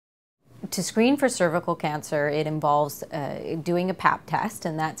To screen for cervical cancer, it involves doing a PAP test,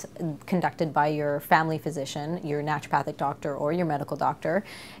 and that's conducted by your family physician, your naturopathic doctor, or your medical doctor.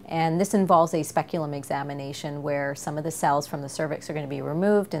 And this involves a speculum examination where some of the cells from the cervix are going to be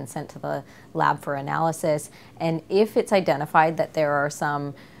removed and sent to the lab for analysis. And if it's identified that there are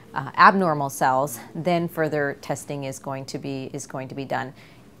some abnormal cells, then further testing is going to be done.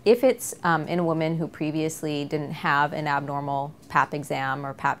 If it's in a woman who previously didn't have an abnormal PAP exam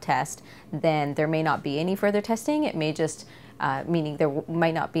or PAP test, then there may not be any further testing. It may just, meaning there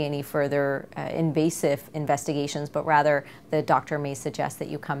might not be any further invasive investigations, but rather the doctor may suggest that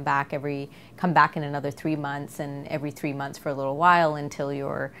you come back in another 3 months, and every 3 months for a little while until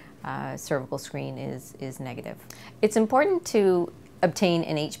your cervical screen is negative. It's important to obtain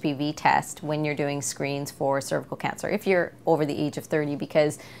an HPV test when you're doing screens for cervical cancer if you're over the age of 30,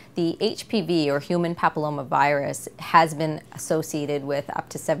 because the HPV, or human papillomavirus, has been associated with up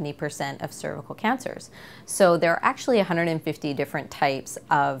to 70% of cervical cancers. So there are actually 150 different types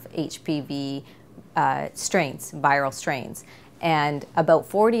of HPV strains, viral strains, and about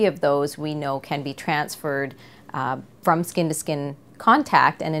 40 of those we know can be transferred from skin to skin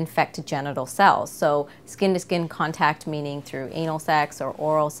contact and infect genital cells. So skin-to-skin contact, meaning through anal sex or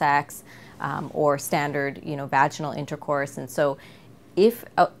oral sex, or standard, vaginal intercourse. And so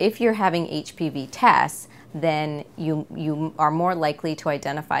if you're having HPV tests, then you are more likely to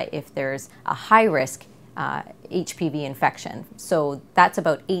identify if there's a high-risk HPV infection. So that's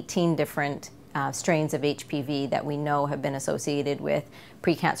about 18 different strains of HPV that we know have been associated with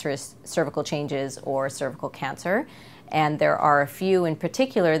precancerous cervical changes or cervical cancer. And there are a few in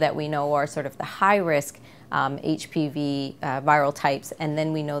particular that we know are sort of the high-risk HPV viral types, and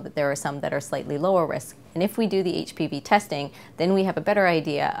then we know that there are some that are slightly lower risk. And if we do the HPV testing, then we have a better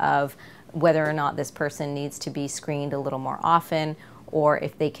idea of whether or not this person needs to be screened a little more often, or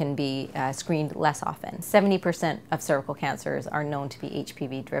if they can be screened less often. 70% of cervical cancers are known to be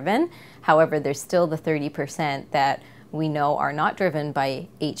HPV driven. However, there's still the 30% that we know are not driven by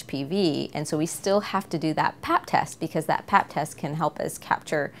HPV, and so we still have to do that PAP test, because that PAP test can help us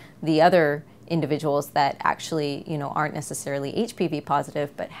capture the other individuals that actually, aren't necessarily HPV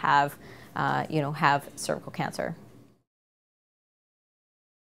positive but have cervical cancer.